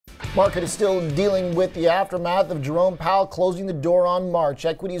Market is still dealing with the aftermath of Jerome Powell closing the door on March.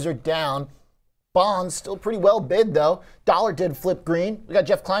 Equities are down. Bonds still pretty well bid, though. Dollar did flip green. We got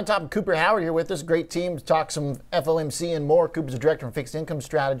Jeff Kleintop and Cooper Howard here with us. Great team to talk some FOMC and more. Cooper's a director and fixed income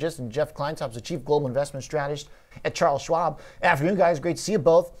strategist, and Jeff Kleintop's a chief global investment strategist at Charles Schwab. Afternoon, guys. Great to see you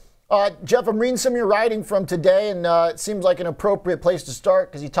both. Jeff, I'm reading some of your writing from today, and it seems like an appropriate place to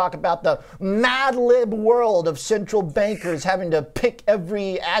start because you talk about the mad lib world of central bankers having to pick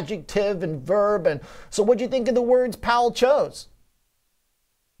every adjective and verb. And so what do you think of the words Powell chose?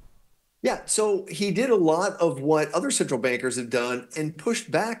 Yeah, so he did a lot of what other central bankers have done and pushed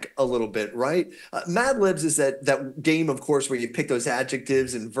back a little bit, right? Mad Libs is that game, of course, where you pick those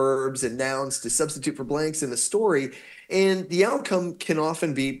adjectives and verbs and nouns to substitute for blanks in a story, and the outcome can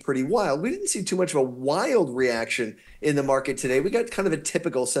often be pretty wild. We didn't see too much of a wild reaction in the market today. We got kind of a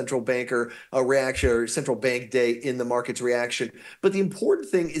typical central banker reaction, or central bank day in the market's reaction. But the important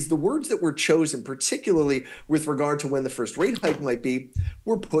thing is the words that were chosen, particularly with regard to when the first rate hike might be,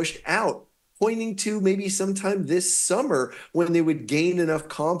 were pushed out, pointing to maybe sometime this summer when they would gain enough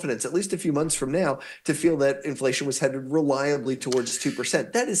confidence, at least a few months from now, to feel that inflation was headed reliably towards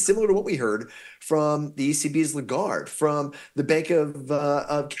 2%. That is similar to what we heard from the ECB's Lagarde, from the Bank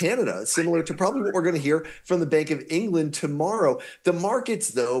of Canada, similar to probably what we're going to hear from the Bank of England tomorrow. The markets,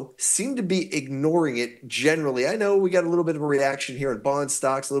 though, seem to be ignoring it generally. I know we got a little bit of a reaction here in bond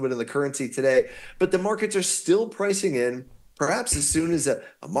stocks, a little bit in the currency today, but the markets are still pricing in perhaps as soon as a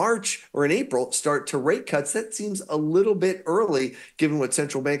March or an April start to rate cuts. That seems a little bit early given what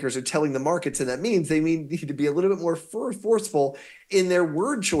central bankers are telling the markets, and that means they need to be a little bit more forceful in their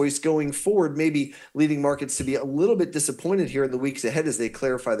word choice going forward, maybe leading markets to be a little bit disappointed here in the weeks ahead as they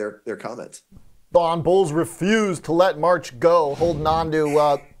clarify their comments. Bond bulls refuse to let March go, holding on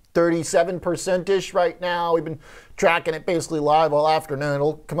to 37%-ish right now. We've been tracking it basically live all afternoon.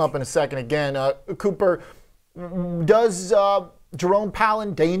 It'll come up in a second again. Cooper, does Jerome Powell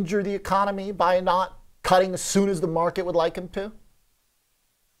endanger the economy by not cutting as soon as the market would like him to?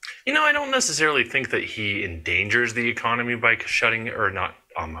 You know, I don't necessarily think that he endangers the economy by shutting or not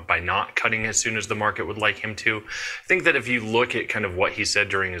by not cutting as soon as the market would like him to. I think that if you look at kind of what he said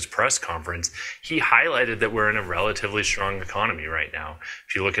during his press conference, he highlighted that we're in a relatively strong economy right now.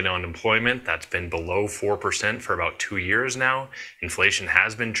 If you look at unemployment, that's been below 4% for about 2 years now. Inflation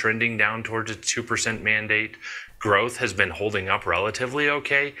has been trending down towards a 2% mandate. Growth has been holding up relatively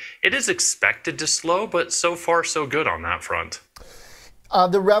okay. It is expected to slow, but so far so good on that front.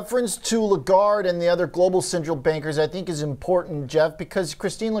 The reference to Lagarde and the other global central bankers, I think, is important, Jeff, because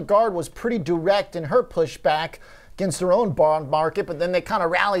Christine Lagarde was pretty direct in her pushback against their own bond market, but then they kind of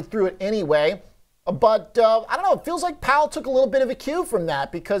rallied through it anyway. But I don't know, it feels like Powell took a little bit of a cue from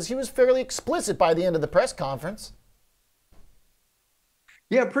that because he was fairly explicit by the end of the press conference.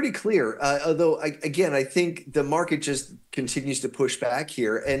 Yeah, pretty clear. Although, again, I think the market just continues to push back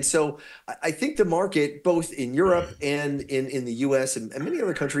here. And so I think the market, both in Europe and in the U.S. and many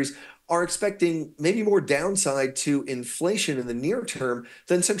other countries, are expecting maybe more downside to inflation in the near term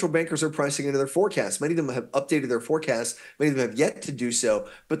than central bankers are pricing into their forecasts. Many of them have updated their forecasts. Many of them have yet to do so.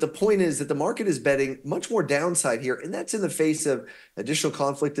 But the point is that the market is betting much more downside here, and that's in the face of additional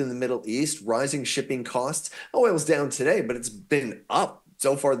conflict in the Middle East, rising shipping costs. Oil's down today, but it's been up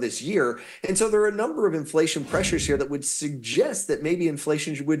so far this year. And so there are a number of inflation pressures here that would suggest that maybe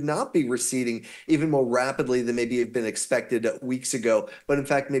inflation would not be receding even more rapidly than maybe had been expected weeks ago, but in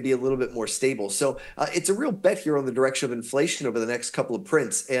fact, maybe a little bit more stable. So it's a real bet here on the direction of inflation over the next couple of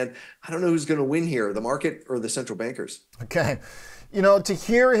prints. And I don't know who's going to win here, the market or the central bankers. Okay. You know, to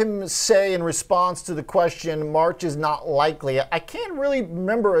hear him say in response to the question, March is not likely, I can't really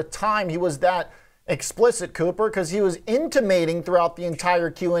remember a time he was that explicit, Cooper, because he was intimating throughout the entire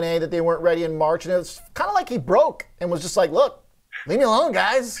Q&A that they weren't ready in March, and it was kind of like he broke and was just like, look, leave me alone,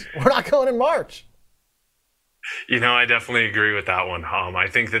 guys. We're not going in March. You know, I definitely agree with that one. I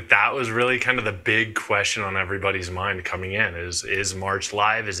think that was really kind of the big question on everybody's mind coming in is March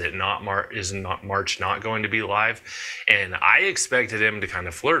live? Is March not going to be live? And I expected him to kind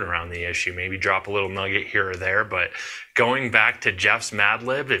of flirt around the issue, maybe drop a little nugget here or there. But going back to Jeff's Mad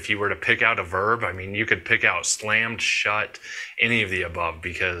Lib, if you were to pick out a verb, I mean, you could pick out slammed, shut, any of the above,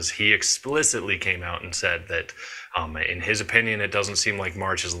 because he explicitly came out and said that in his opinion, it doesn't seem like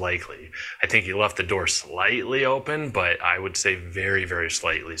March is likely. I think he left the door slightly open, but I would say very, very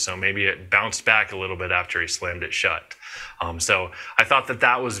slightly. So maybe it bounced back a little bit after he slammed it shut. So I thought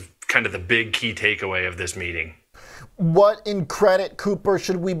that was kind of the big key takeaway of this meeting. What in credit, Cooper,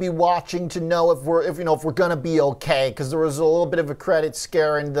 should we be watching to know if we're going to be okay? Because there was a little bit of a credit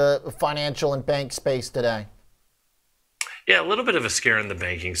scare in the financial and bank space today. Yeah, a little bit of a scare in the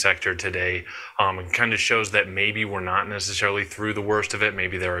banking sector today. It kind of shows that maybe we're not necessarily through the worst of it.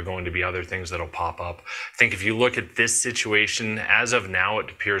 Maybe there are going to be other things that'll pop up. I think if you look at this situation, as of now, it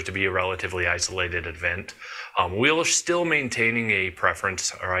appears to be a relatively isolated event. We're still maintaining a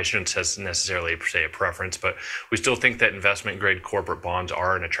preference, or I shouldn't necessarily say a preference, but we still think that investment grade corporate bonds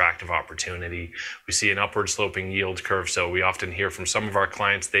are an attractive opportunity. We see an upward sloping yield curve, so we often hear from some of our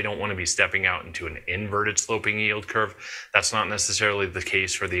clients they don't want to be stepping out into an inverted sloping yield curve. That's not necessarily the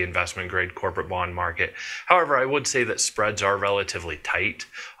case for the investment grade corporate bond market. However, I would say that spreads are relatively tight.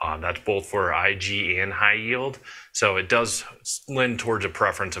 That's both for IG and high yield. So it does lend towards a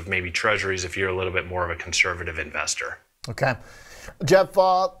preference of maybe treasuries if you're a little bit more of a conservative investor. Okay. Jeff,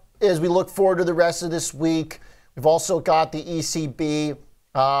 as we look forward to the rest of this week, we've also got the ECB,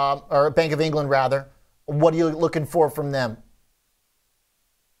 or Bank of England rather. What are you looking for from them?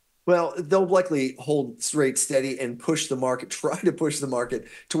 Well, they'll likely hold rates steady and push the market, try to push the market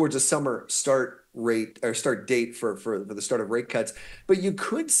towards a summer start rate or start date for the start of rate cuts. But you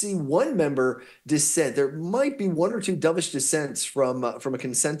could see one member dissent. There might be one or two dovish dissents from a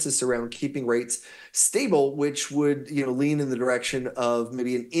consensus around keeping rates stable, which would lean in the direction of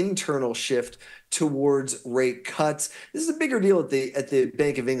maybe an internal shift towards rate cuts. This is a bigger deal at the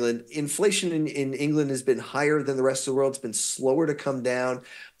Bank of England. Inflation in England has been higher than the rest of the world. It's been slower to come down,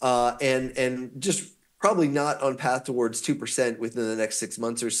 and just probably not on path towards 2% within the next 6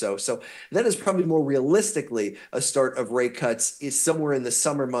 months or so. So that is probably more realistically a start of rate cuts is somewhere in the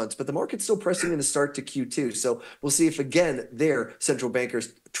summer months, but the market's still pressing in a start to Q2. So we'll see if again, their central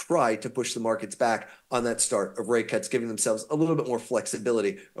bankers try to push the markets back on that start of rate cuts, giving themselves a little bit more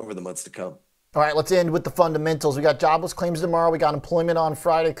flexibility over the months to come. All right, let's end with the fundamentals. We got jobless claims tomorrow. We got employment on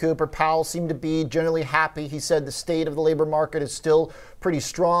Friday. Cooper Powell seemed to be generally happy. He said the state of the labor market is still pretty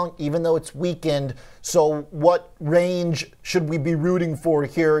strong, even though it's weakened. So what range should we be rooting for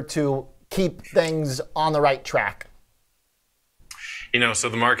here to keep things on the right track? So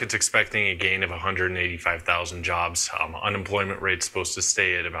the market's expecting a gain of 185,000 jobs. Unemployment rate's supposed to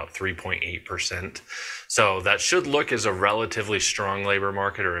stay at about 3.8%. So that should look as a relatively strong labor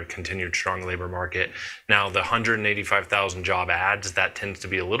market or a continued strong labor market. Now, the 185,000 job ads, that tends to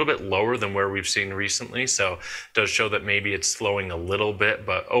be a little bit lower than where we've seen recently. So it does show that maybe it's slowing a little bit,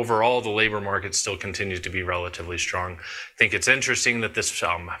 but overall, the labor market still continues to be relatively strong. I think it's interesting that this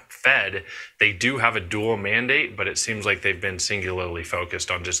Fed, they do have a dual mandate, but it seems like they've been singularly focused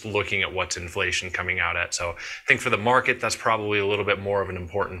on just looking at what's inflation coming out at. So I think for the market, that's probably a little bit more of an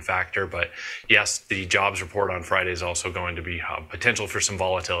important factor. But yes, the jobs report on Friday is also going to be potential for some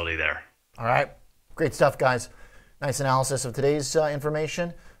volatility there. All right. Great stuff, guys. Nice analysis of today's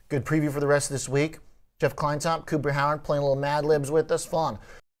information. Good preview for the rest of this week. Jeff Kleintop, Cooper Howard playing a little Mad Libs with us. Fun.